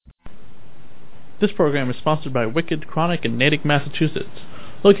This program is sponsored by Wicked Chronic in Natick, Massachusetts.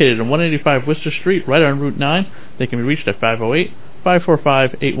 Located on 185 Worcester Street, right on Route 9, they can be reached at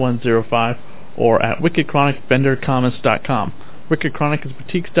 508-545-8105 or at wickedchronicvendorcommons.com. Wicked Chronic is a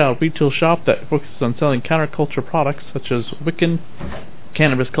boutique-style retail shop that focuses on selling counterculture products such as Wiccan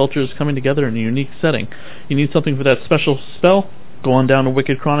cannabis cultures coming together in a unique setting. You need something for that special spell? Go on down to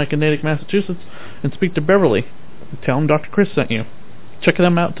Wicked Chronic in Natick, Massachusetts and speak to Beverly. Tell him Dr. Chris sent you. Check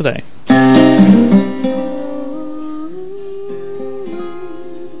them out today.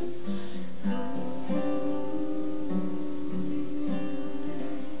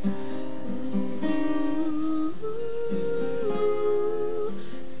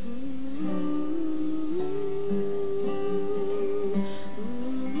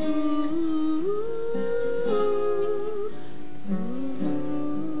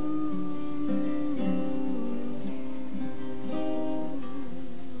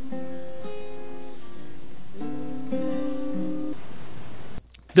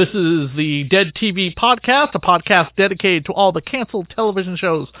 This is the Dead TV Podcast, a podcast dedicated to all the canceled television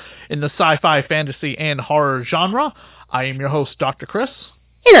shows in the sci-fi, fantasy, and horror genre. I am your host, Dr. Chris.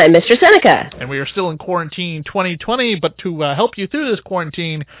 And I'm Mr. Seneca. And we are still in quarantine 2020, but to help you through this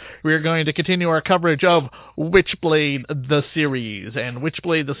quarantine, we are going to continue our coverage of Witchblade the series. And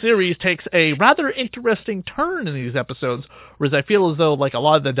Witchblade the series takes a rather interesting turn in these episodes, whereas I feel as though like a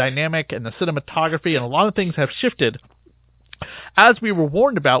lot of the dynamic and the cinematography and a lot of things have shifted, as we were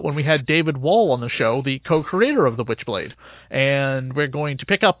warned about when we had David Wall on the show, the co-creator of the Witchblade. And we're going to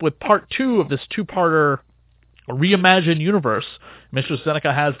pick up with part 2 of this two-parter reimagined universe. Mr.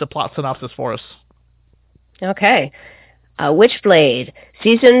 Seneca has the plot synopsis for us. Okay. Witchblade,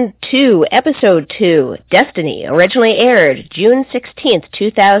 Season 2, Episode 2, Destiny, originally aired June 16th,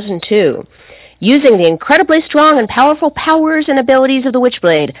 2002. Using the incredibly strong and powerful powers and abilities of the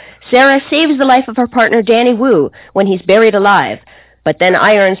Witchblade, Sara saves the life of her partner Danny Wu when he's buried alive, but then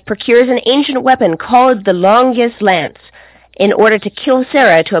Irons procures an ancient weapon called the Longest Lance in order to kill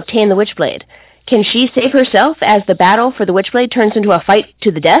Sara to obtain the Witchblade. Can she save herself as the battle for the Witchblade turns into a fight to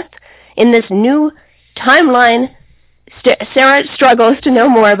the death? In this new timeline, Sara struggles to know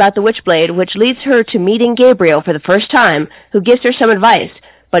more about the Witchblade, which leads her to meeting Gabriel for the first time, who gives her some advice,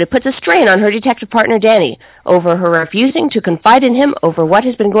 but it puts a strain on her detective partner Danny over her refusing to confide in him over what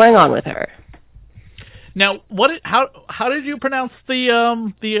has been going on with her. Now, how did you pronounce the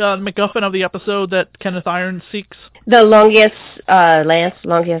MacGuffin of the episode that Kenneth Irons seeks? The Longest Lance.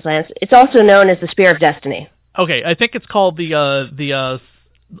 It's also known as the Spear of Destiny. Okay, I think it's called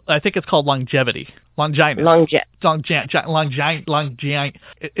longevity. Longinus. Longinus.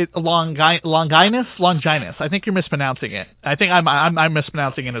 I think you're mispronouncing it. I think I'm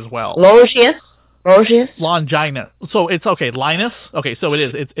mispronouncing it as well. Longinus. Longinus. So it's okay. Linus. Okay, so it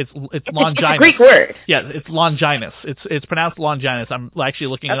is. It's Longinus. It's a Greek word. Yeah, it's Longinus. It's pronounced Longinus. I'm actually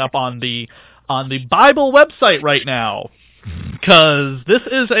looking it up on the Bible website right now, because this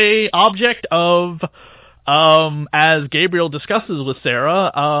is a object of, as Gabriel discusses with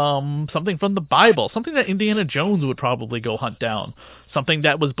Sara, something from the Bible, something that Indiana Jones would probably go hunt down, something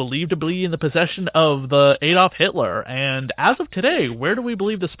that was believed to be in the possession of the Adolf Hitler. And as of today, where do we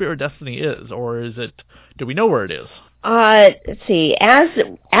believe the Spear of Destiny is, or do we know where it is? Let's see. As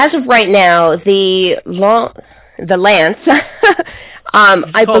of right now, the lance,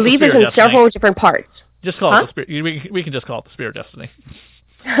 I believe is in several different parts. Just call it the Spear. We can just call it the Spear of Destiny.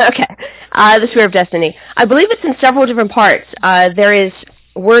 Okay. The Spear of Destiny. I believe it's in several different parts. There is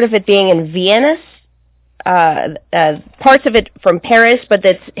word of it being in Vienna, parts of it from Paris, but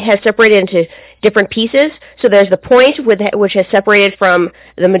that has separated into different pieces. So there's the point which has separated from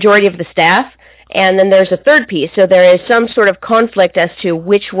the majority of the staff, and then there's a third piece. So there is some sort of conflict as to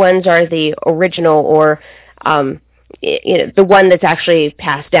which ones are the original, or the one that's actually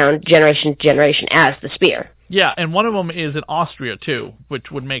passed down generation to generation as the spear. Yeah, and one of them is in Austria, too,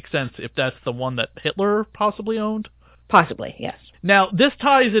 which would make sense if that's the one that Hitler possibly owned. Possibly, yes. Now, this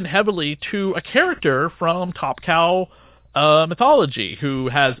ties in heavily to a character from Top Cow mythology, who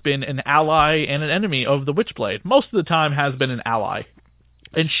has been an ally and an enemy of the Witchblade. Most of the time has been an ally.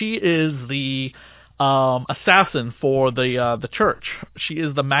 And she is the assassin for the church. She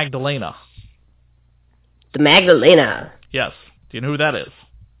is the Magdalana. The Magdalana. Yes. Do you know who that is?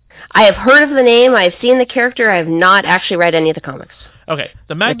 I have heard of the name, I've seen the character, I have not actually read any of the comics. Okay,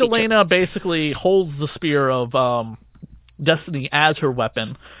 the Magdalana basically holds the Spear of Destiny as her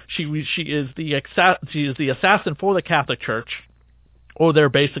weapon. She is the assassin for the Catholic Church, or they're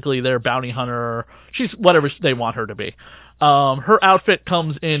basically their bounty hunter. She's whatever they want her to be. Her outfit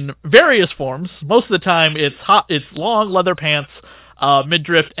comes in various forms. Most of the time, it's long leather pants,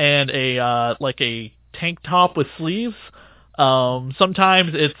 midriff and a tank top with sleeves.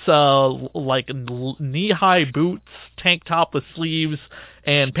 Sometimes it's like knee-high boots, tank top with sleeves,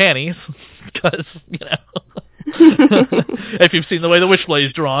 and panties, because, if you've seen the way the Witchblade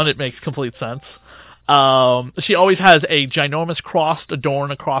is drawn, it makes complete sense. She always has a ginormous cross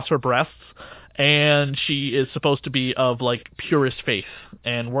adorned across her breasts, and she is supposed to be of, purest faith,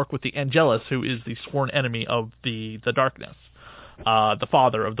 and work with the Angelus, who is the sworn enemy of the darkness, the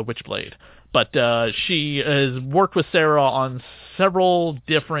father of the Witchblade. But she has worked with Sara on several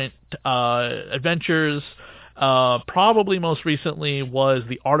different adventures. Probably most recently was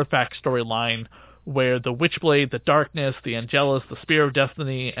the Artifact storyline, where the Witchblade, the Darkness, the Angelus, the Spear of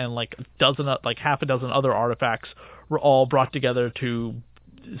Destiny, and half a dozen other artifacts were all brought together to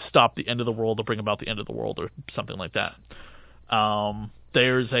stop the end of the world, or bring about the end of the world, or something like that. I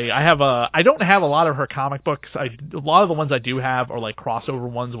don't have a lot of her comic books. A lot of the ones I do have are crossover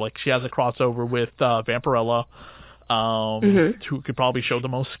ones. She has a crossover with Vampirella, who could probably show the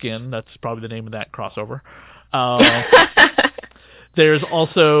most skin. That's probably the name of that crossover. There's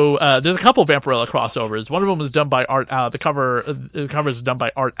also there's a couple of Vampirella crossovers. One of them is done by Art. The cover is done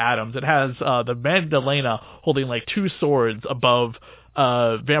by Art Adams. It has the Magdalana holding two swords above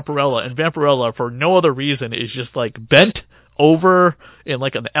Vampirella, and Vampirella, for no other reason, is just bent over in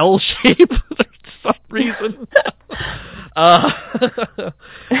an L shape for some reason.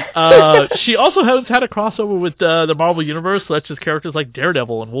 She also has had a crossover with the Marvel Universe, such as characters like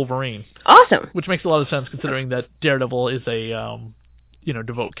Daredevil and Wolverine. Awesome. Which makes a lot of sense, considering that Daredevil is a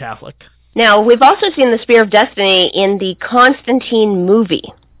devout Catholic. Now, we've also seen the Spear of Destiny in the Constantine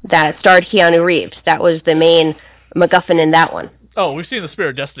movie that starred Keanu Reeves. That was the main MacGuffin in that one. Oh, we've seen the Spear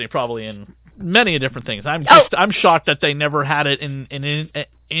of Destiny probably in many different things. I'm shocked that they never had it in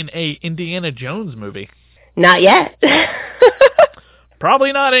a Indiana Jones movie. Not yet.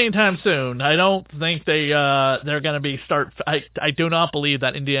 Probably not anytime soon. I don't think they're going to be I do not believe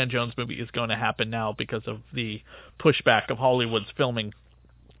that Indiana Jones movie is going to happen now because of the pushback of Hollywood's filming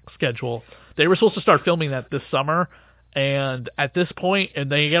schedule. They were supposed to start filming that this summer, and at this point,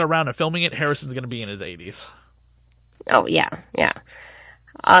 and they get around to filming it, Harrison's going to be in his 80s. Oh, yeah.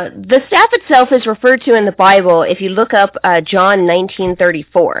 The staff itself is referred to in the Bible if you look up John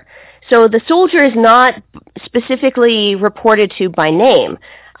 19:34. So the soldier is not specifically reported to by name.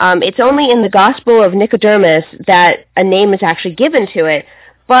 It's only in the Gospel of Nicodemus that a name is actually given to it,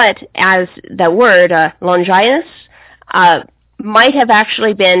 but as the word Longinus might have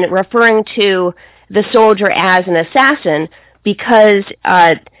actually been referring to the soldier as an assassin, because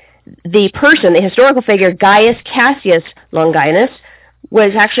the historical figure Gaius Cassius Longinus,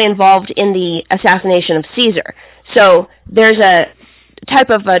 was actually involved in the assassination of Caesar. So there's a type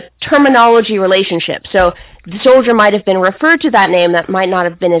of a terminology relationship. So the soldier might have been referred to that name that might not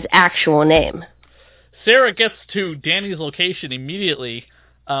have been his actual name. Sara gets to Danny's location immediately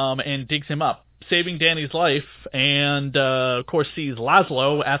and digs him up, saving Danny's life, and of course sees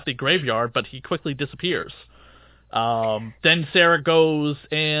Laszlo at the graveyard, but he quickly disappears. Then Sara goes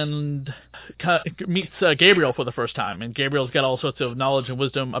and meets Gabriel for the first time, and Gabriel's got all sorts of knowledge and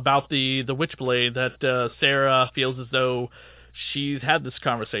wisdom about the Witchblade that Sara feels as though she's had this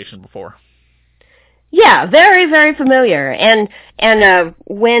conversation before. Yeah, very, very familiar. And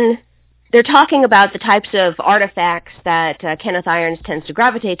when they're talking about the types of artifacts that Kenneth Irons tends to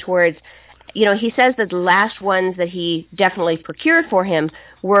gravitate towards, he says that the last ones that he definitely procured for him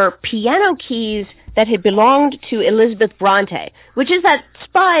were piano keys that had belonged to Elizabeth Bronte, which is that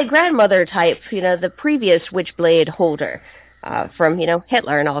spy grandmother type, the previous Witchblade holder from,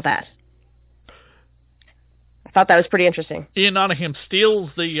 Hitler and all that. I thought that was pretty interesting. Ian Nottingham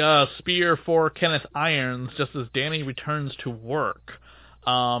steals the spear for Kenneth Irons just as Danny returns to work,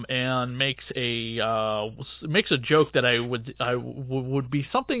 and makes a joke that would be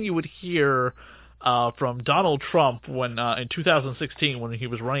something you would hear from Donald Trump when in 2016 when he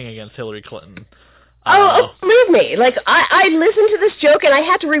was running against Hillary Clinton. Believe me, I listened to this joke and I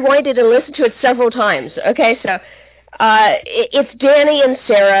had to rewind it and listen to it several times. Okay, so it's Danny and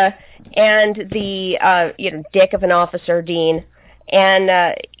Sara and the dick of an officer, Dean,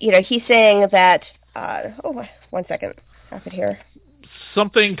 and he's saying that. One second, I have it here.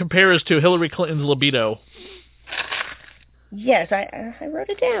 Something compares to Hillary Clinton's libido. Yes, I wrote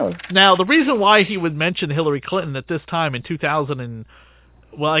it down. Now, the reason why he would mention Hillary Clinton at this time in 2000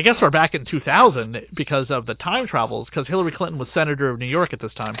 I guess we're back in 2000 because of the time travels, because Hillary Clinton was senator of New York at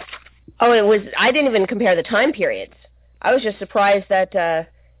this time. Oh, it was. I didn't even compare the time periods. I was just surprised that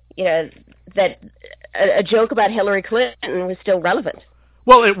that a joke about Hillary Clinton was still relevant.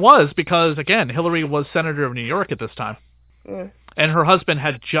 Well, it was because, again, Hillary was senator of New York at this time. And her husband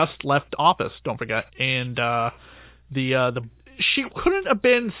had just left office, don't forget. And she couldn't have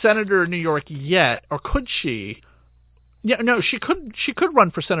been senator in New York yet, or could she? Yeah, no, she could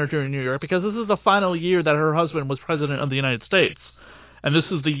run for senator in New York because this is the final year that her husband was president of the United States. And this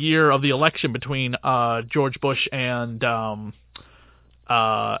is the year of the election between George Bush and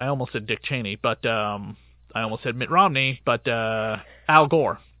I almost said Dick Cheney, but I almost said Mitt Romney, but Al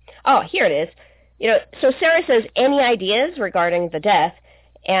Gore. Oh, here it is. So Sara says, any ideas regarding the death?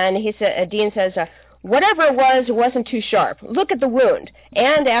 And Dean says, whatever it wasn't too sharp. Look at the wound.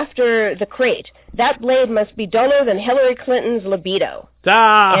 And after the crate, that blade must be duller than Hillary Clinton's libido.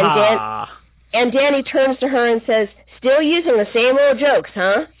 And Danny turns to her and says, still using the same old jokes,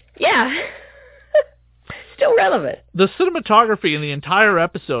 huh? Yeah. Still relevant. The cinematography in the entire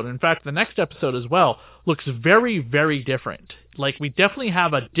episode, in fact, the next episode as well, looks very, very different. Like, we definitely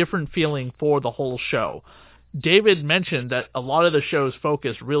have a different feeling for the whole show. David mentioned that a lot of the show's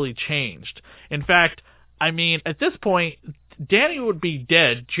focus really changed. In fact, I mean, at this point, Danny would be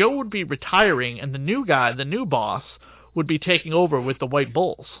dead, Joe would be retiring, and the new guy, the new boss, would be taking over with the White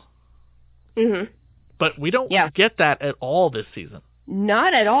Bulls. Mm-hmm. But we don't get that at all this season.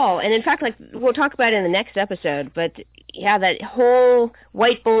 Not at all. And in fact, like, we'll talk about it in the next episode, but yeah, that whole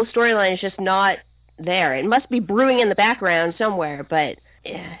White Bull storyline is just not there. It must be brewing in the background somewhere, but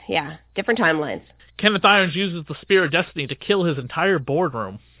yeah, different timelines. Kenneth Irons uses the Spear of Destiny to kill his entire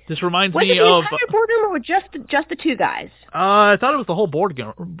boardroom. This reminds me of... Was it the entire boardroom or just the two guys? I thought it was the whole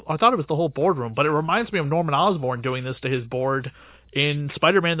boardroom, but it reminds me of Norman Osborn doing this to his board in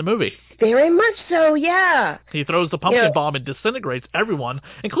Spider-Man the movie. Very much so, yeah. He throws the pumpkin bomb and disintegrates everyone,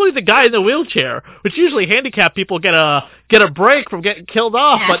 including the guy in the wheelchair, which usually handicapped people get a break from getting killed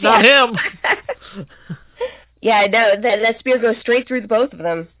off, but not him. Yeah, no, that spear goes straight through the both of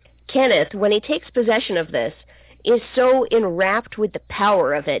them. Kenneth, when he takes possession of this, is so enwrapped with the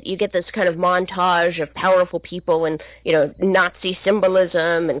power of it. You get this kind of montage of powerful people and, Nazi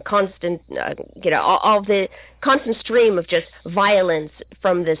symbolism and constant, all the constant stream of just violence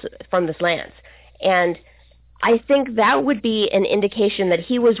from this lance. And I think that would be an indication that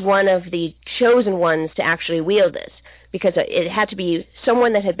he was one of the chosen ones to actually wield this, because it had to be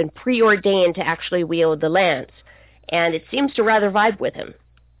someone that had been preordained to actually wield the lance. And it seems to rather vibe with him.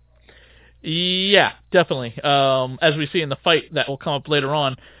 Yeah, definitely. As we see in the fight that will come up later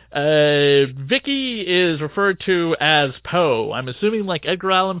on, Vicky is referred to as Poe. I'm assuming like Edgar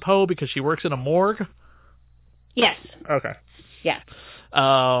Allan Poe because she works in a morgue? Yes. Okay. Yeah.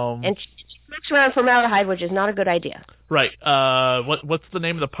 And she smokes around formaldehyde, which is not a good idea. Right. What's the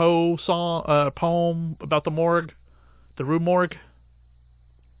name of the Poe poem about the morgue? The Rue Morgue?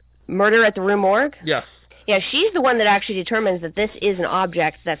 Murder at the Rue Morgue? Yes. Yeah, she's the one that actually determines that this is an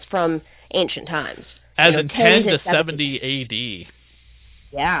object that's from ancient times. As in 10 to 70 A.D.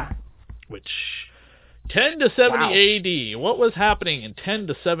 Yeah. Which, 10 to 70 A.D., what was happening in 10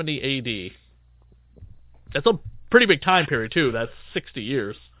 to 70 A.D.? That's a pretty big time period, too. That's 60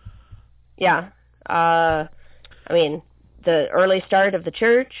 years. Yeah. I mean, the early start of the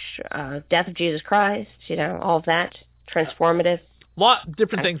church, death of Jesus Christ, all of that, transformative. A lot of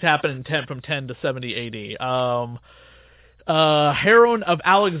different things happen from 10 to 70 A.D. Heron of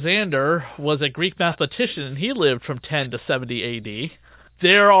Alexander was a Greek mathematician, and he lived from 10 to 70 A.D.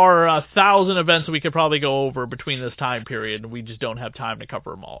 There are 1,000 events we could probably go over between this time period, and we just don't have time to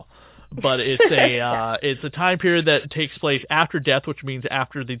cover them all. But it's it's a time period that takes place after death, which means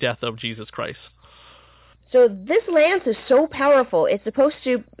after the death of Jesus Christ. So this lance is so powerful, it's supposed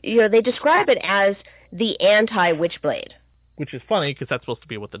to, they describe it as the anti-Witchblade. Which is funny, because that's supposed to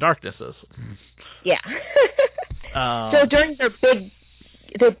be what the darkness is. Yeah. So during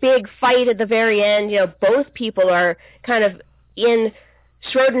their big fight at the very end, both people are kind of in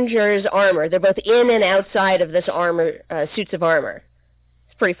Schrodinger's armor. They're both in and outside of this armor, suits of armor.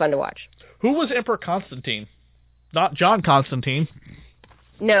 It's pretty fun to watch. Who was Emperor Constantine? Not John Constantine.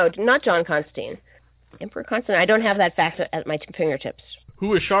 No, not John Constantine. Emperor Constantine. I don't have that fact at my fingertips.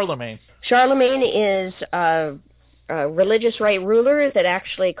 Who is Charlemagne? Charlemagne is a religious right ruler that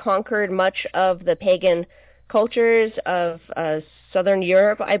actually conquered much of the pagan cultures of Southern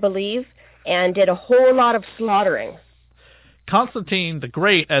Europe, I believe, and did a whole lot of slaughtering. Constantine the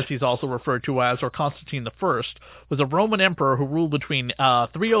Great, as he's also referred to as, or Constantine the First, was a Roman emperor who ruled between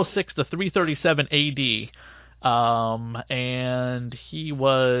 306 to 337 A.D., and he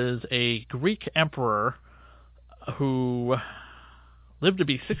was a Greek emperor who lived to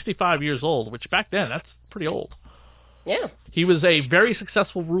be 65 years old, which back then, that's pretty old. Yeah. He was a very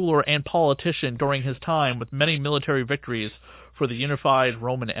successful ruler and politician during his time with many military victories for the unified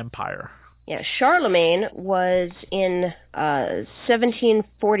Roman Empire. Yeah, Charlemagne was in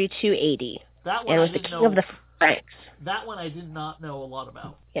 1742 AD. That one and I was the didn't king know. of the Franks. That one I did not know a lot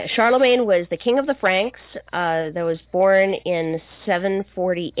about. Yeah, Charlemagne was the king of the Franks that was born in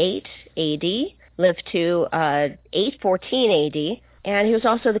 748 AD, lived to 814 AD, and he was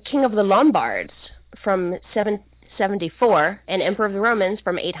also the king of the Lombards from 774 and emperor of the Romans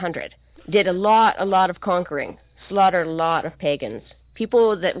from 800. Did a lot of conquering, slaughtered a lot of pagans,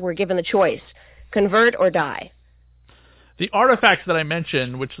 people that were given the choice, convert or die. The artifacts that I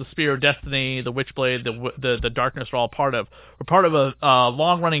mentioned, which the Spear of Destiny, the Witchblade, the Darkness are all part of, were part of a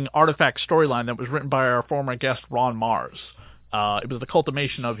long-running artifact storyline that was written by our former guest, Ron Mars. It was the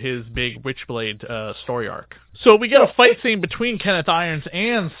culmination of his big Witchblade story arc. So we get a fight scene between Kenneth Irons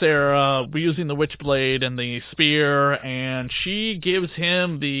and Sara using the Witchblade and the Spear, and she gives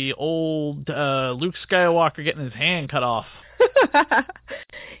him the old Luke Skywalker getting his hand cut off.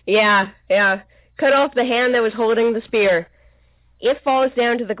 Yeah. Cut off the hand that was holding the spear. It falls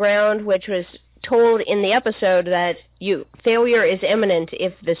down to the ground, which was told in the episode that failure is imminent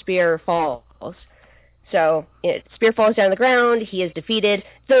if the spear falls. So, spear falls down to the ground, he is defeated.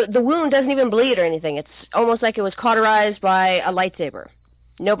 The wound doesn't even bleed or anything. It's almost like it was cauterized by a lightsaber.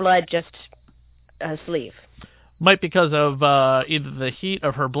 No blood, just a sleeve. Might because of either the heat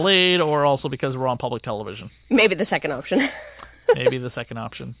of her blade or also because we're on public television. Maybe the second option. Maybe the second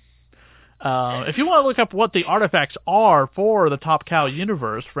option. If you want to look up what the artifacts are for the Top Cow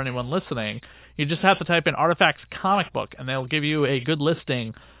universe, for anyone listening, you just have to type in Artifacts Comic Book, and they'll give you a good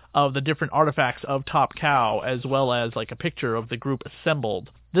listing of the different artifacts of Top Cow, as well as like a picture of the group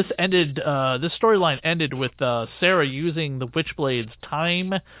assembled. This storyline ended with Sara using the Witchblade's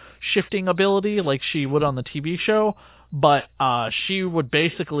time shifting ability, like she would on the TV show, but she would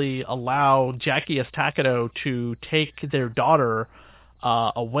basically allow Jackie Estacado to take their daughter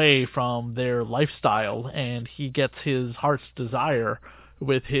away from their lifestyle, and he gets his heart's desire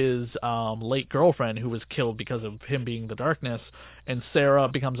with his late girlfriend, who was killed because of him being the Darkness, and Sara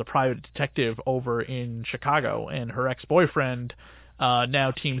becomes a private detective over in Chicago, and her ex-boyfriend now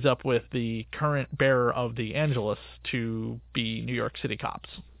teams up with the current bearer of the Angelus to be New York City cops.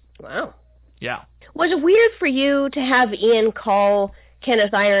 Wow. Yeah. Was it weird for you to have Ian call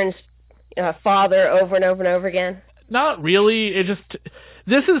Kenneth Irons' father over and over and over again? Not really.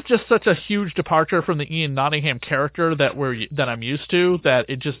 This is just such a huge departure from the Ian Nottingham character that I'm used to, that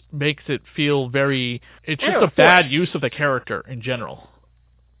it just makes it feel very. It's just a bad use of the character in general.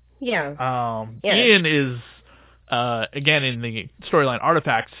 Yeah. Ian is again in the storyline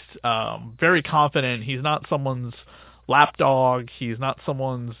Artifacts very confident. He's not someone's lapdog. He's not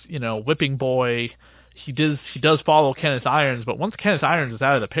someone's whipping boy. He does follow Kenneth Irons, but once Kenneth Irons is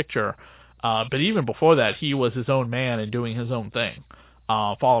out of the picture. But even before that, he was his own man and doing his own thing,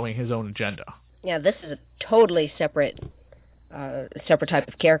 following his own agenda. Yeah, this is a totally separate type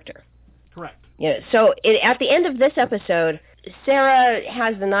of character. Correct. Yeah. So at the end of this episode, Sara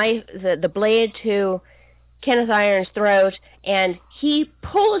has the knife, the blade to Kenneth Irons' throat, and he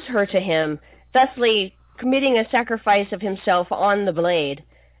pulls her to him, thusly committing a sacrifice of himself on the blade,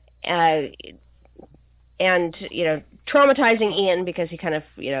 and traumatizing Ian because he kind of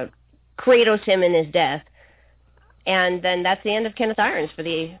Kratos him in his death, and then that's the end of Kenneth Irons for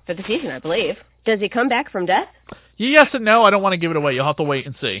the season, I believe. Does he come back from death? Yes and no. I don't want to give it away. You'll have to wait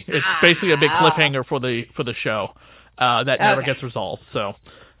and see. It's basically a big cliffhanger for the show that never gets resolved. So,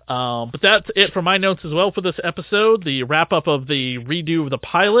 but that's it for my notes as well for this episode. The wrap up of the redo of the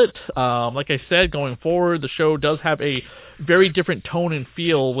pilot. Like I said, going forward, the show does have a very different tone and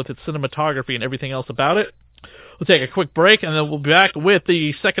feel with its cinematography and everything else about it. We'll take a quick break, and then we'll be back with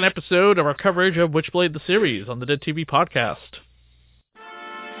the second episode of our coverage of Witchblade the series on the Dead TV podcast.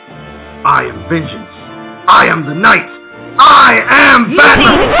 I am vengeance. I am the night. I am Batman. You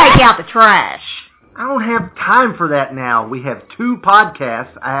need to take out the trash. I don't have time for that now. We have 2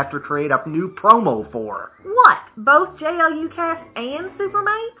 podcasts I have to create a new promo for. What? Both JLU Cast and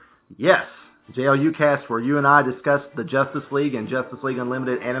Supermates? Yes. JLU Cast, where you and I discuss the Justice League and Justice League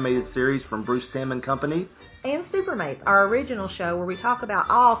Unlimited animated series from Bruce Timm and Company. And Supermates, our original show where we talk about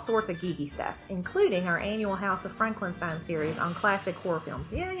all sorts of geeky stuff, including our annual House of Frankenstein series on classic horror films.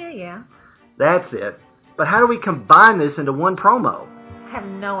 Yeah. That's it. But how do we combine this into one promo? I have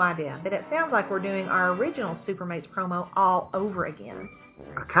no idea, but it sounds like we're doing our original Supermates promo all over again.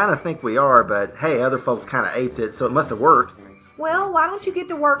 I kind of think we are, but hey, other folks kind of aped it, so it must have worked. Well, why don't you get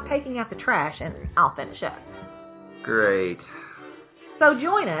to work taking out the trash, and I'll finish up. Great. So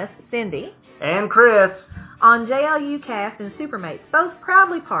join us, Cindy. And Chris. On JLU Cast and Supermates, both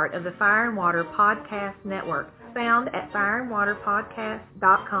proudly part of the Fire and Water Podcast Network, found at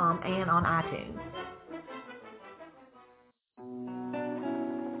fireandwaterpodcast.com and on iTunes.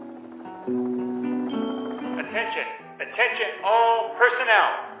 Attention all personnel.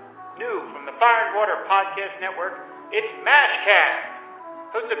 New from the Fire and Water Podcast Network, it's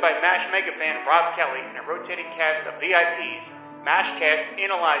MASHcast. Hosted by MASH megafan Rob Kelly and a rotating cast of VIPs, MASHcast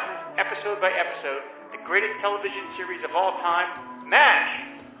analyzes, episode by episode, the greatest television series of all time, MASH.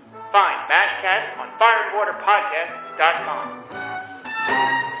 Find MASHcast on fireandwaterpodcast.com.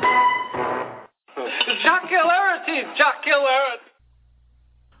 Jocularity!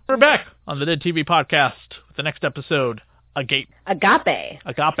 We're back on the Dead TV podcast with the next episode, Agape. Agape.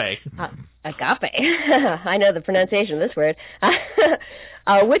 Agape. Agape. I know the pronunciation of this word.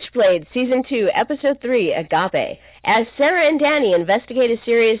 Witchblade, Season 2, Episode 3, Agape. As Sara and Danny investigate a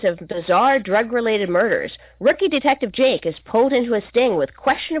series of bizarre drug-related murders, rookie detective Jake is pulled into a sting with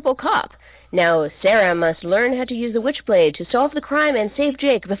questionable cop. Now, Sara must learn how to use the Witchblade to solve the crime and save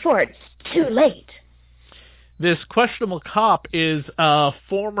Jake before it's too late. This questionable cop is a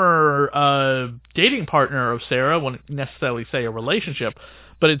former dating partner of Sara. I wouldn't necessarily say a relationship,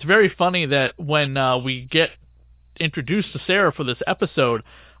 but it's very funny that when we get introduced to Sara for this episode,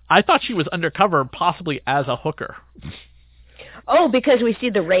 I thought she was undercover possibly as a hooker. Oh, because we see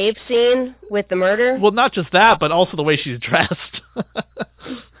the rave scene with the murder? Well, not just that, but also the way she's dressed.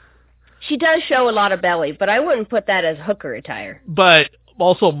 She does show a lot of belly, but I wouldn't put that as hooker attire. But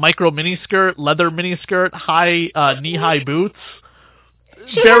also micro miniskirt, leather miniskirt, high knee-high boots.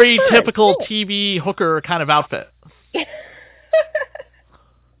 Very typical TV hooker kind of outfit.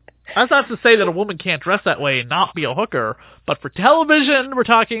 That's not to say that a woman can't dress that way and not be a hooker, but for television, we're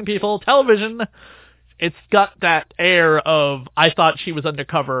talking people, television, it's got that air of, I thought she was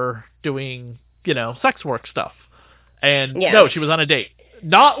undercover doing, sex work stuff. And no, she was on a date.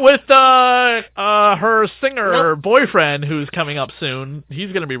 Not with her singer boyfriend who's coming up soon.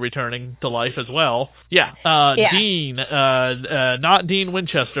 He's going to be returning to life as well. Dean, not Dean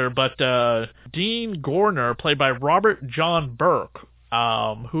Winchester, but Dean Gorner, played by Robert John Burke,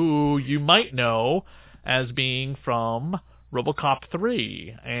 who you might know as being from RoboCop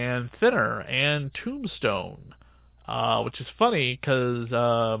 3 and Thinner and Tombstone, which is funny because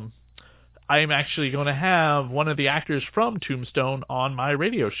I'm actually going to have one of the actors from Tombstone on my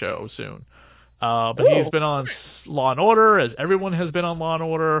radio show soon. But he's been on Law & Order, as everyone has been on Law &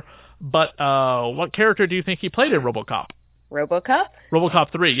 Order. But what character do you think he played in RoboCop? RoboCop?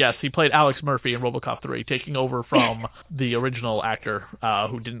 RoboCop 3, yes. He played Alex Murphy in RoboCop 3, taking over from the original actor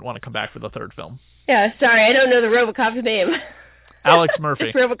who didn't want to come back for the third film. Yeah, sorry, I don't know the RoboCop's name. Alex Murphy.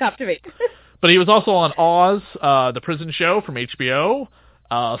 It's RoboCop to me. But he was also on Oz, the prison show from HBO,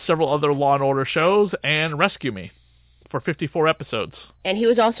 several other Law & Order shows, and Rescue Me for 54 episodes. And he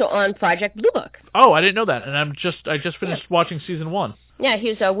was also on Project Blue Book. Oh, I didn't know that, and I just finished watching season 1. Yeah, he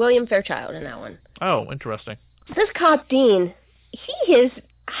was William Fairchild in that one. Oh, interesting. This cop, Dean, he is,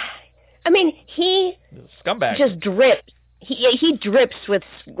 he scumbag. Just drips. He drips with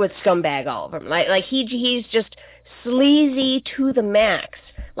scumbag all over him. Like he's just sleazy to the max.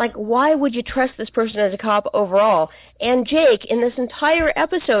 Like, why would you trust this person as a cop overall? And Jake, in this entire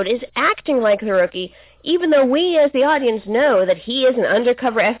episode, is acting like the rookie, even though we as the audience know that he is an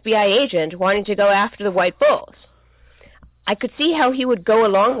undercover FBI agent wanting to go after the White Bulls. I could see how he would go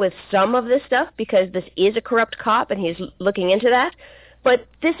along with some of this stuff because this is a corrupt cop and he's looking into that. But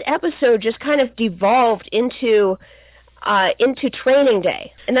this episode just kind of devolved into Training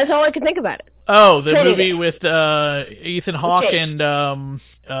Day, and that's all I could think about it. Oh, the Training movie Day. with Ethan Hawke and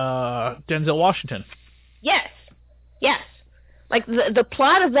Denzel Washington. Yes. Like the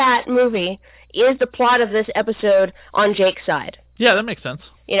plot of that movie is the plot of this episode on Jake's side. Yeah, that makes sense.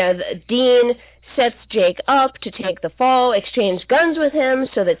 Dean sets Jake up to take the fall, exchange guns with him,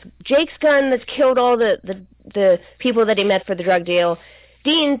 so that's Jake's gun that's killed all the people that he met for the drug deal.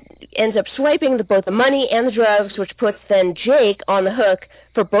 Dean ends up swiping both the money and the drugs, which puts then Jake on the hook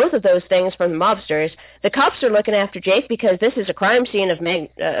for both of those things from the mobsters. The cops are looking after Jake because this is a crime scene of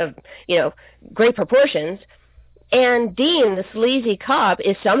great proportions. And Dean, the sleazy cop,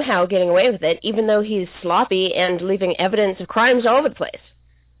 is somehow getting away with it, even though he's sloppy and leaving evidence of crimes all over the place.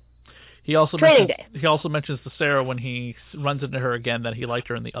 He also mentions to Sara when he runs into her again that he liked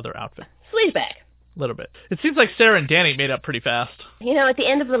her in the other outfit. Sleazebag. A little bit. It seems like Sara and Danny made up pretty fast. At the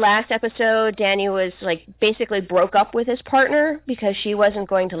end of the last episode, Danny was basically broke up with his partner because she wasn't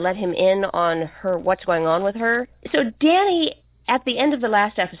going to let him in on what's going on with her. So Danny, at the end of the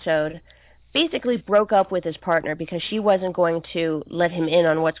last episode, basically broke up with his partner because she wasn't going to let him in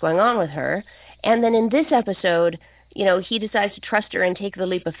on what's going on with her. And then in this episode, he decides to trust her and take the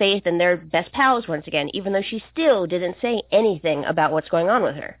leap of faith, and they're best pals once again, even though she still didn't say anything about what's going on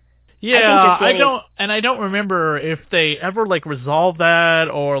with her. Yeah, I don't remember if they ever, like, resolve that,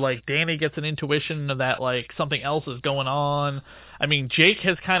 or, like, Danny gets an intuition that, like, something else is going on. I mean, Jake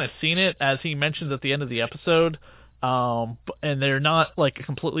has kind of seen it, as he mentions at the end of the episode, and they're not, like,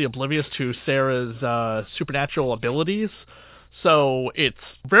 completely oblivious to Sarah's supernatural abilities. So it's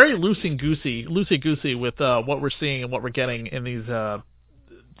very loosey-goosey with what we're seeing and what we're getting in these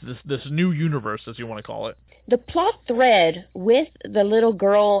this new universe, as you want to call it. The plot thread with the little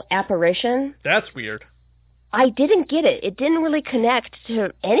girl apparition... That's weird. I didn't get it. It didn't really connect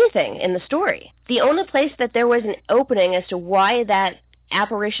to anything in the story. The only place that there was an opening as to why that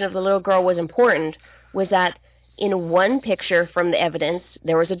apparition of the little girl was important was that in one picture from the evidence,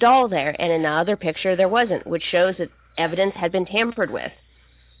 there was a doll there, and in another picture there wasn't, which shows that evidence had been tampered with.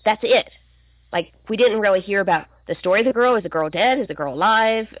 That's it. Like, we didn't really hear about the story of the girl. Is the girl dead? Is the girl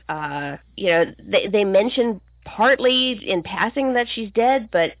alive? They mentioned partly in passing that she's dead,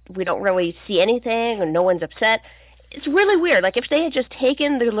 but we don't really see anything, and no one's upset. It's really weird. Like, if they had just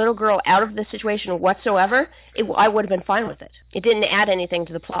taken the little girl out of the situation whatsoever, I would have been fine with it. It didn't add anything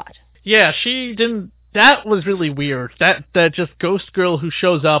to the plot. Yeah, she didn't... That was really weird. That just ghost girl who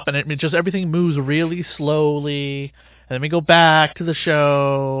shows up, and everything moves really slowly... And then we go back to the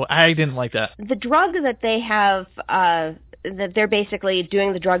show. I didn't like that. The drug that they have, that they're basically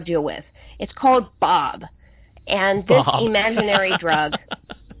doing the drug deal with, it's called Bob. And this imaginary drug,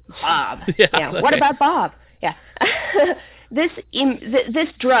 Bob. Yeah. What about Bob? Yeah. This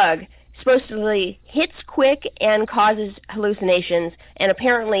drug supposedly hits quick and causes hallucinations, and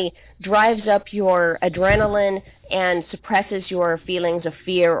apparently drives up your adrenaline and suppresses your feelings of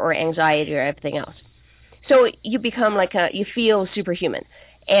fear or anxiety or everything else. So you become you feel superhuman.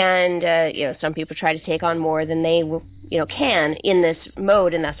 And, some people try to take on more than they, can in this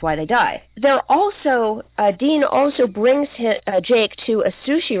mode, and that's why they die. They're also, Dean also brings Jake to a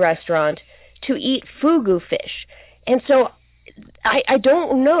sushi restaurant to eat fugu fish. And so I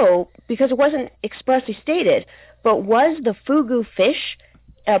don't know, because it wasn't expressly stated, but was the fugu fish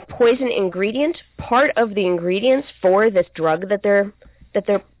a poison ingredient, part of the ingredients for this drug that they're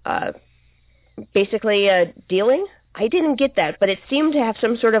basically dealing? I didn't get that, but it seemed to have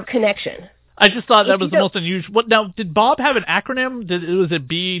some sort of connection. I just thought that was the most unusual. Now, did Bob have an acronym? Was it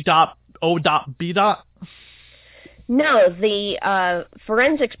B.O.B. No, the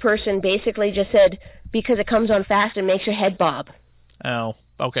forensics person basically just said, because it comes on fast and makes your head bob. Oh,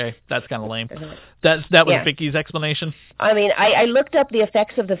 okay. That's kind of lame. That was Vicky's explanation? I mean, I looked up the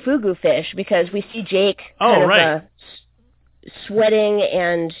effects of the fugu fish because we see Jake sweating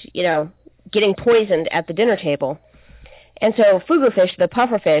and, getting poisoned at the dinner table. And so fugu fish, the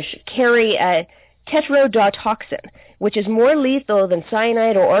pufferfish, carry a tetrodotoxin, which is more lethal than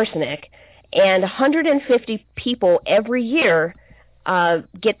cyanide or arsenic, and 150 people every year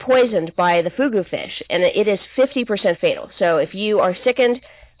get poisoned by the fugu fish, and it is 50% fatal. So if you are sickened,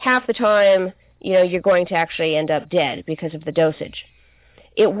 half the time, you're going to actually end up dead because of the dosage.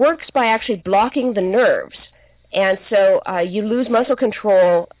 It works by actually blocking the nerves. And so you lose muscle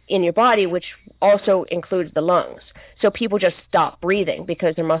control in your body, which also includes the lungs. So people just stop breathing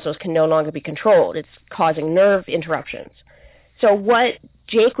because their muscles can no longer be controlled. It's causing nerve interruptions. So what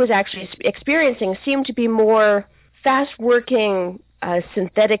Jake was actually experiencing seemed to be more fast-working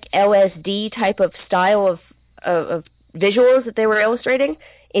synthetic LSD type of style of visuals that they were illustrating.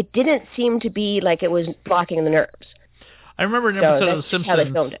 It didn't seem to be like it was blocking the nerves. I remember an episode of The Simpsons. How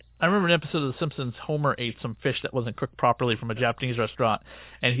they filmed it. I remember an episode of The Simpsons. Homer ate some fish that wasn't cooked properly from a Japanese restaurant,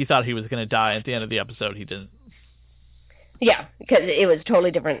 and he thought he was going to die. At the end of the episode, he didn't. Yeah, because it was a totally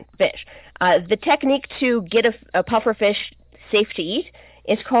different fish. The technique to get a puffer fish safe to eat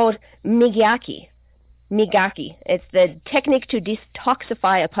is called migaki. Migaki. It's the technique to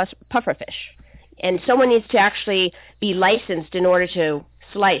detoxify a puffer fish. And someone needs to actually be licensed in order to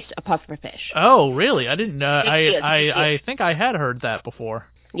slice a puffer fish. Oh, really? I didn't know. I think I had heard that before.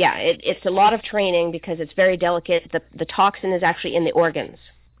 Yeah, it's a lot of training because it's very delicate. The toxin is actually in the organs.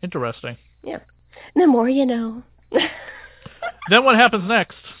 Interesting. Yeah. The more you know. Then what happens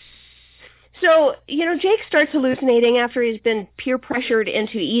next? So, Jake starts hallucinating after he's been peer pressured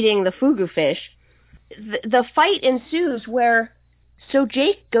into eating the fugu fish. The fight ensues so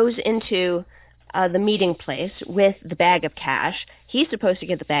Jake goes into the meeting place with the bag of cash. He's supposed to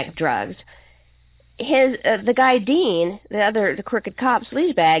get the bag of drugs. The guy Dean, the crooked cop,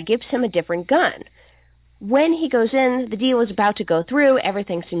 sleazebag, gives him a different gun. When he goes in, the deal is about to go through.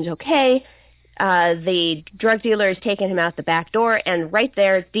 Everything seems okay. The drug dealer is taking him out the back door, and right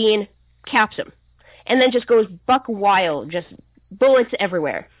there, Dean caps him. and then just goes buck wild, just bullets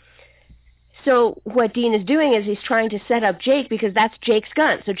everywhere. So what Dean is doing is he's trying to set up Jake because that's Jake's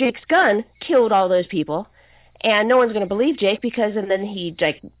gun. So Jake's gun killed all those people, and no one's going to believe Jake because, and then he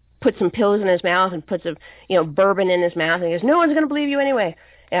like puts some pills in his mouth and puts bourbon in his mouth, and he goes, no one's going to believe you anyway.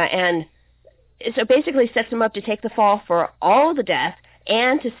 And so basically sets him up to take the fall for all the death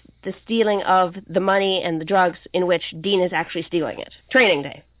and to the stealing of the money and the drugs in which Dean is actually stealing it. Training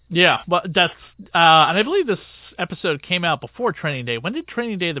Day. Yeah, well, that's and I believe this episode came out before Training Day. When did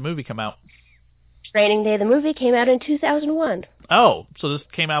Training Day the movie come out? Training Day the movie came out in 2001. Oh, so this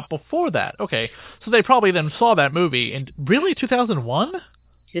came out before that. Okay, so they probably then saw that movie in really 2001.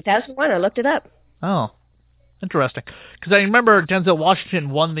 2001. I looked it up. Oh. Interesting. Because I remember Denzel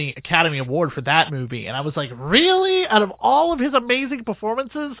Washington won the Academy Award for that movie, and I was like, really? Out of all of his amazing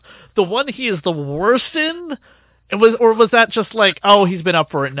performances, the one he is the worst in? Or was that just like, oh, he's been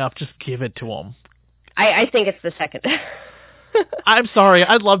up for it enough, just give it to him? I think it's the second. I'm sorry,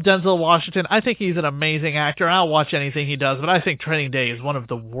 I love Denzel Washington. I think he's an amazing actor. I'll watch anything he does, but I think Training Day is one of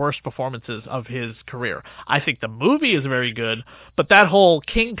the worst performances of his career. I think the movie is very good, but that whole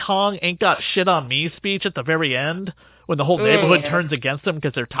King Kong ain't got shit on me speech at the very end, when the whole neighborhood turns against him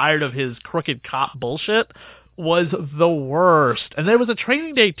because they're tired of his crooked cop bullshit, was the worst. And there was a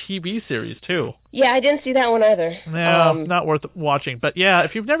Training Day TV series, too. Yeah, I didn't see that one either. Yeah, not worth watching. But yeah,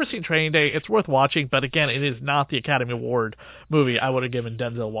 if you've never seen Training Day, it's worth watching. But again, it is not the Academy Award movie I would have given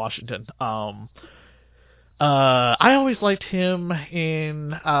Denzel Washington. I always liked him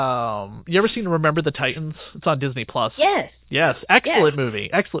in, you ever seen Remember the Titans? It's on Disney Plus. Yes. Excellent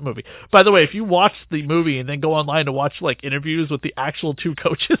movie. By the way, if you watch the movie and then go online to watch like interviews with the actual two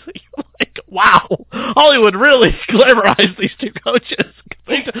coaches, you're like, wow, Hollywood really glamorized these two coaches.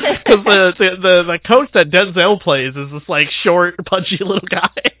 Because the coach that Denzel plays is this like short, punchy little guy.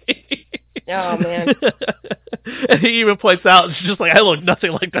 Oh man. And he even points out, it's just like, I look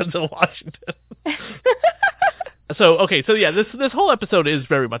nothing like Denzel Washington. So yeah, this whole episode is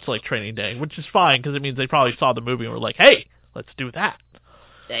very much like Training Day, which is fine because it means they probably saw the movie and were like, hey, let's do that.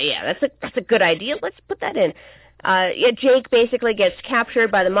 Yeah, that's a good idea. Let's put that in. Jake basically gets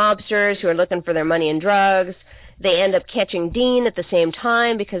captured by the mobsters who are looking for their money and drugs. They end up catching Dean at the same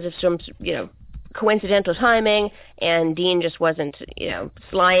time because of some, coincidental timing, and Dean just wasn't,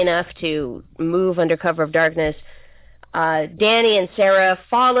 sly enough to move under cover of darkness. Danny and Sara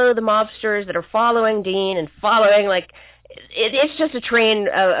follow the mobsters that are following Dean and following, it's just a train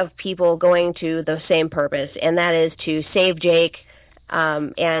of people going to the same purpose, and that is to save Jake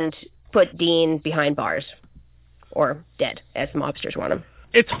and put Dean behind bars, or dead, as the mobsters want him.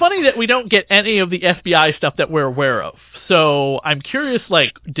 It's funny that we don't get any of the FBI stuff that we're aware of. So I'm curious,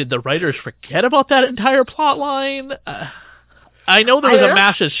 did the writers forget about that entire plot line? I know there was a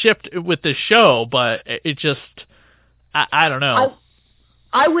massive shift with this show, but it just, I don't know.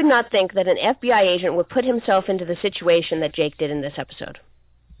 I would not think that an FBI agent would put himself into the situation that Jake did in this episode.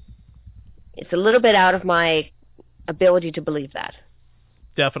 It's a little bit out of my ability to believe that.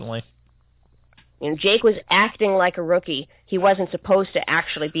 Definitely. Jake was acting like a rookie. He wasn't supposed to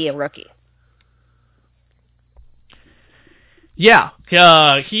actually be a rookie. Yeah,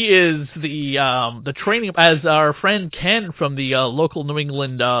 he is the training, as our friend Ken from the local New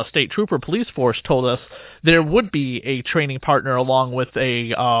England State Trooper Police Force told us, there would be a training partner along with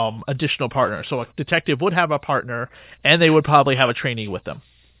a additional partner. So a detective would have a partner, and they would probably have a trainee with them.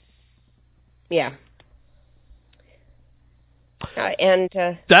 Yeah. And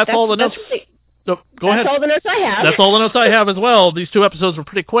that's all the notes. Go ahead. That's all the notes I have. That's all the notes I have as well. These two episodes were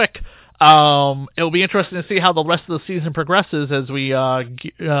pretty quick. It'll be interesting to see how the rest of the season progresses as we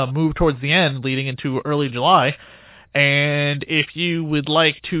move towards the end, leading into early July. And if you would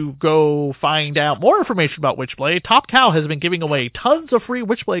like to go find out more information about Witchblade, Top Cow has been giving away tons of free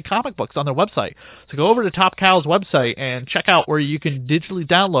Witchblade comic books on their website. So go over to Top Cow's website and check out where you can digitally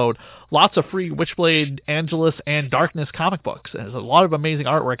download lots of free Witchblade, Angelus, and Darkness comic books. There's a lot of amazing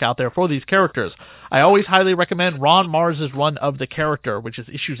artwork out there for these characters. I always highly recommend Ron Mars's run of the character, which is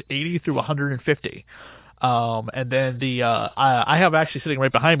issues 80 through 150. And then I have actually sitting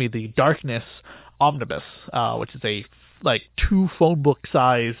right behind me the Darkness Omnibus, which is a 2 phone book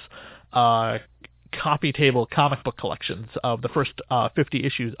size copy table comic book collections of the first 50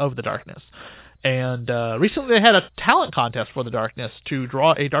 issues of the Darkness. And recently they had a talent contest for the Darkness to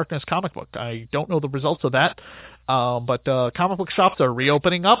draw a Darkness comic book. I don't know the results of that, but comic book shops are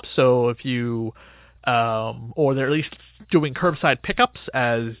reopening up, so if you or they're at least doing curbside pickups,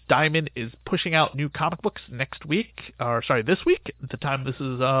 as Diamond is pushing out new comic books this week, the time this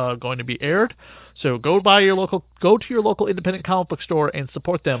is going to be aired. So go to your local independent comic book store and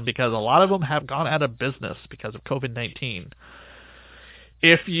support them, because a lot of them have gone out of business because of COVID-19.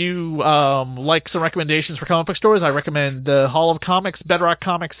 If you like some recommendations for comic book stores, I recommend the Hall of Comics, Bedrock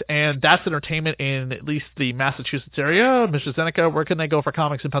Comics, and That's Entertainment in at least the Massachusetts area. Mr. Zeneca, where can they go for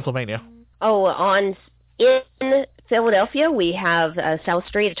comics in Pennsylvania? In Philadelphia, we have South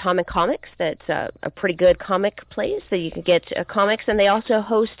Street Atomic Comics. That's a pretty good comic place that you can get comics, and they also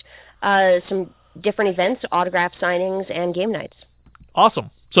host some different events, autograph signings, and game nights.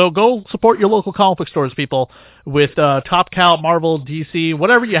 Awesome. So go support your local comic book stores, people, with Top Cow, Marvel, DC,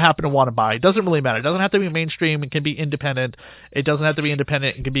 whatever you happen to want to buy. It doesn't really matter. It doesn't have to be mainstream. It can be independent. It doesn't have to be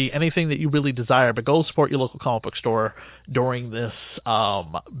independent. It can be anything that you really desire, but go support your local comic book store during this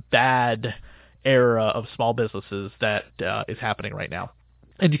bad era of small businesses that is happening right now.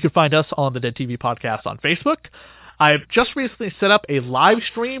 And you can find us on the Dead TV Podcast on Facebook. I've just recently set up a live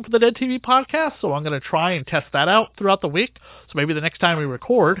stream for the Dead TV Podcast, so I'm going to try and test that out throughout the week. So maybe the next time we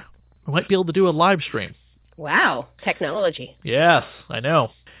record, we might be able to do a live stream. Wow, technology. Yes, I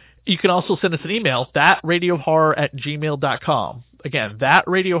know. You can also send us an email, thatradiohorror@gmail.com. Again,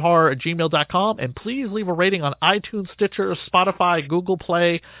 thatradiohorror@gmail.com, and please leave a rating on iTunes, Stitcher, Spotify, Google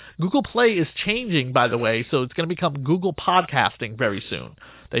Play. Google Play is changing, by the way, so it's going to become Google Podcasting very soon.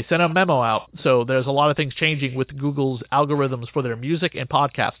 They sent a memo out, so there's a lot of things changing with Google's algorithms for their music and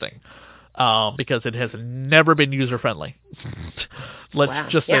podcasting, because it has never been user-friendly.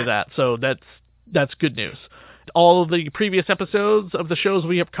 Let's just say that. So that's good news. All of the previous episodes of the shows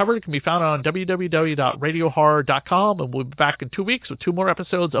we have covered can be found on www.radiohorror.com, and we'll be back in 2 weeks with 2 more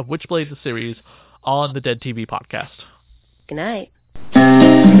episodes of Witchblade the series on the Dead TV Podcast. Good night.